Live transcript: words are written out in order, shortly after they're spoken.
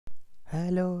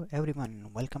Hello everyone,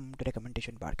 welcome to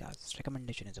Recommendation Podcast.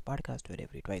 Recommendation is a podcast where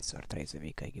every twice or thrice a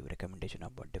week I give a recommendation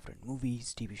about different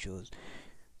movies, TV shows,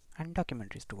 and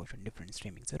documentaries to watch on different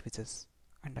streaming services.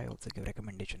 And I also give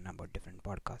recommendation about different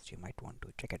podcasts you might want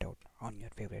to check it out on your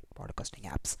favorite podcasting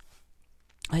apps.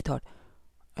 I thought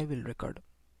I will record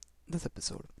this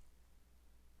episode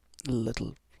a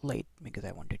little late because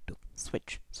I wanted to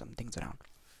switch some things around.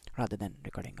 Rather than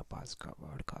recording a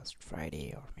podcast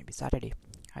Friday or maybe Saturday,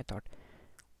 I thought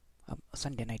a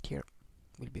Sunday night here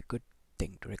will be a good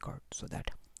thing to record so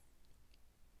that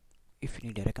if you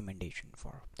need a recommendation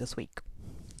for this week,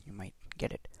 you might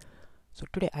get it. So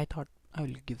today I thought I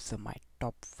will give some my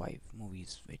top 5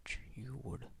 movies which you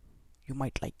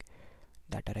might like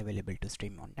that are available to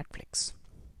stream on Netflix.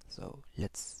 So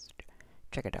let's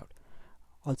check it out.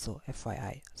 Also,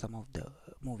 FYI, some of the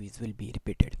movies will be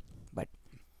repeated, but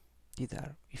these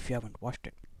are if you haven't watched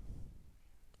it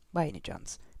by any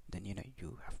chance, then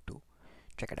you have to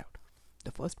check it out.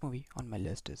 The first movie on my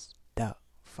list is The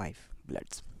Five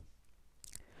Bloods.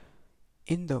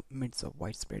 In the midst of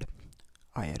widespread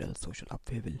IRL social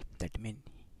upheaval that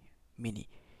many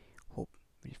hope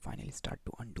will finally start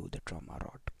to undo the trauma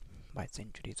wrought by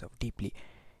centuries of deeply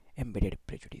embedded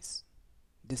prejudice,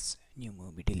 this new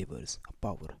movie delivers a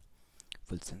powerful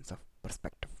sense of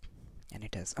perspective, and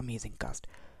it has amazing cast: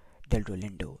 Delroy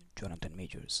Lindo, Jonathan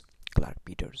Majors, Clark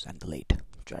Peters, and the late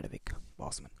Chadwick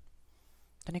Boseman.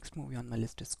 The next movie on my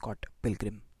list is Scott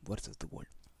Pilgrim vs. the World.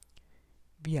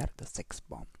 We Are the Sex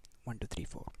Bomb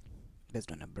 1234,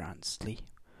 based on a Barnsley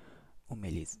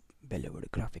O'Malley's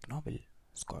beloved graphic novel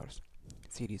scores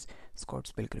series.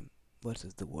 Scott Pilgrim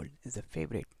vs. the World is a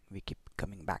favorite. We keep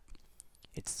coming back.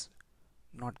 It's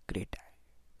not great.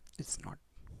 It's not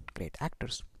great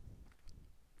actors.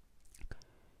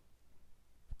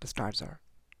 The stars are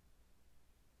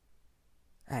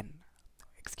and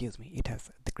excuse me, it has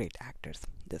the great actors.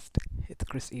 It's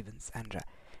Chris Evans,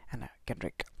 Anna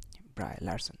Kendrick, Brie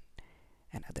Larson,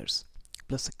 and others.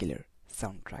 Plus a killer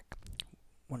soundtrack,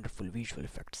 wonderful visual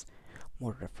effects,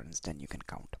 more reference than you can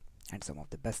count, and some of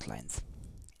the best lines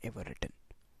ever written.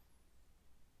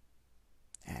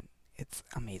 And it's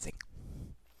amazing.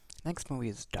 Next movie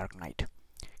is Dark Knight.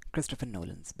 Christopher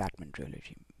Nolan's Batman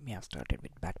trilogy may have started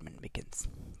with Batman Begins,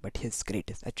 but his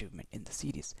greatest achievement in the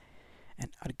series, and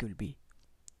arguably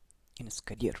in his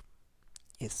career,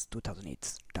 is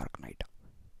 2008's Dark Knight.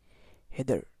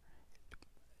 Heather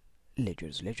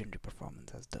Ledger's legendary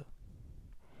performance as the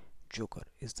Joker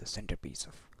is the centerpiece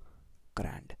of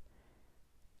grand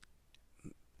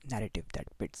narrative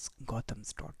that pits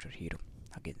Gotham's torture hero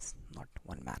against not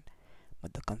one man,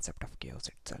 but the concept of chaos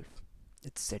itself.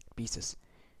 Its set pieces,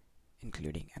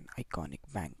 including an iconic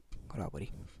bank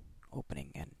robbery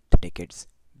opening and the decade's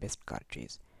best car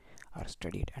chase, are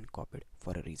studied and copied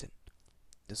for a reason.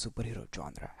 The superhero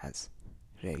genre has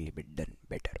rarely been done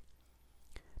better.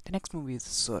 The next movie is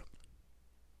Sir.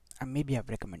 Maybe I've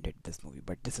recommended this movie,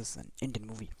 but this is an Indian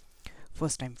movie.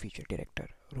 First time feature director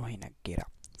Rohina Gera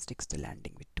sticks the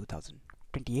landing with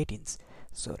 2018's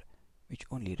Sir, which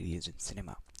only released in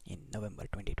cinema in November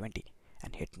 2020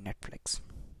 and hit Netflix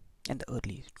in the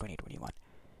early 2021.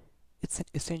 It's an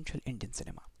essential Indian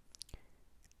cinema.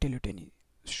 Tiluteni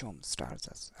Shom stars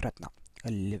as Ratna,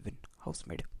 a live-in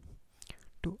housemaid,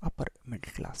 to upper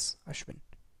middle class Ashwin.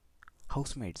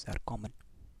 Housemates are common.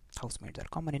 Housemates are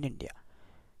common in India,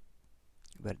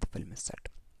 where the film is set.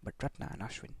 But Ratna and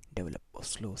Ashwin develop a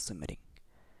slow simmering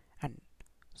and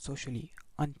socially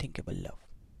unthinkable love.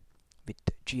 With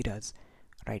Jira's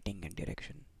writing and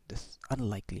direction, this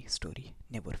unlikely story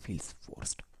never feels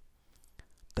forced.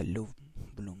 The love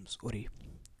blooms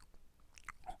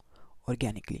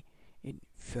organically in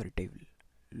furtive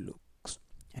looks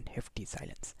and hefty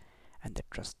silence, and the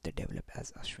trust they develop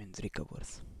as Ashwin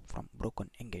recovers from broken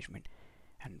engagement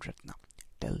and Ratna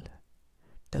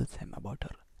tells him about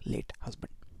her late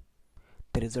husband.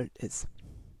 The result is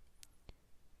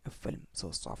a film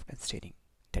so soft and steady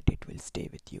that it will stay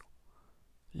with you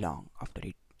long after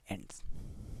it ends.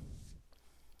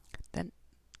 Then,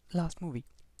 last movie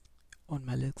on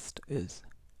my list is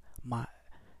Ma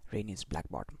Rainey's Black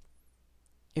Bottom.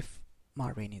 If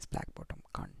Ma Rainey's Black Bottom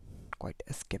can't quite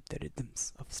escape the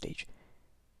rhythms of stage,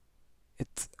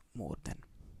 it's more than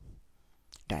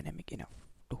dynamic enough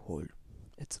to hold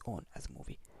its own as a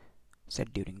movie.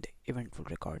 Set during the eventful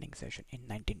recording session in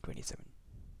 1927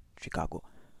 Chicago,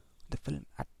 the film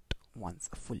at once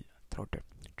a full-throated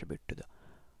tribute to the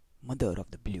mother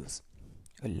of the blues,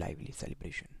 a lively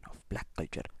celebration of black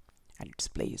culture and its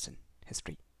place in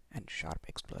history, and sharp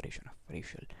exploration of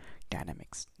racial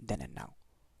dynamics then and now,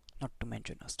 not to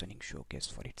mention a stunning showcase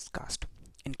for its cast,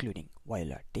 including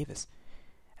Viola Davis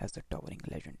as the towering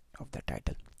legend of the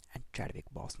title, and Chadwick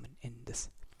Boseman in this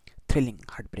thrilling,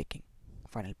 heartbreaking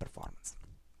final performance.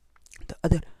 The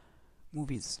other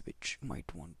movies which you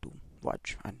might want to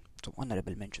watch, and some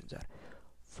honorable mentions are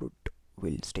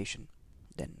Fruitvale Station,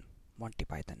 then Monty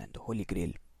Python and the Holy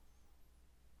Grail,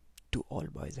 To All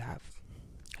Boys Have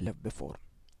Loved Before,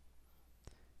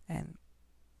 and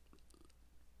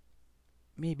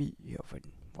maybe you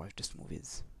haven't watched this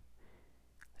movie's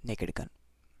Naked Gun,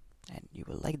 and you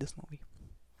will like this movie.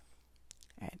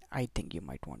 And I think you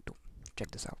might want to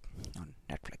check this out on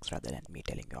Netflix rather than me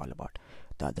telling you all about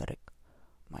the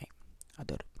my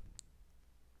other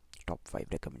top 5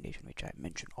 recommendation which I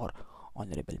mentioned or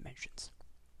honorable mentions.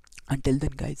 Until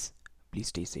then, guys, please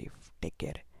stay safe, take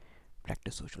care,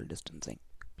 practice social distancing,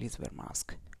 please wear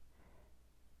mask.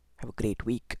 Have a great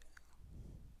week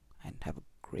and have a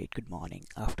great good morning,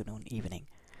 afternoon, evening,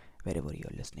 wherever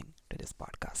you're listening to this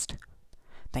podcast.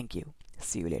 Thank you.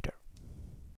 See you later.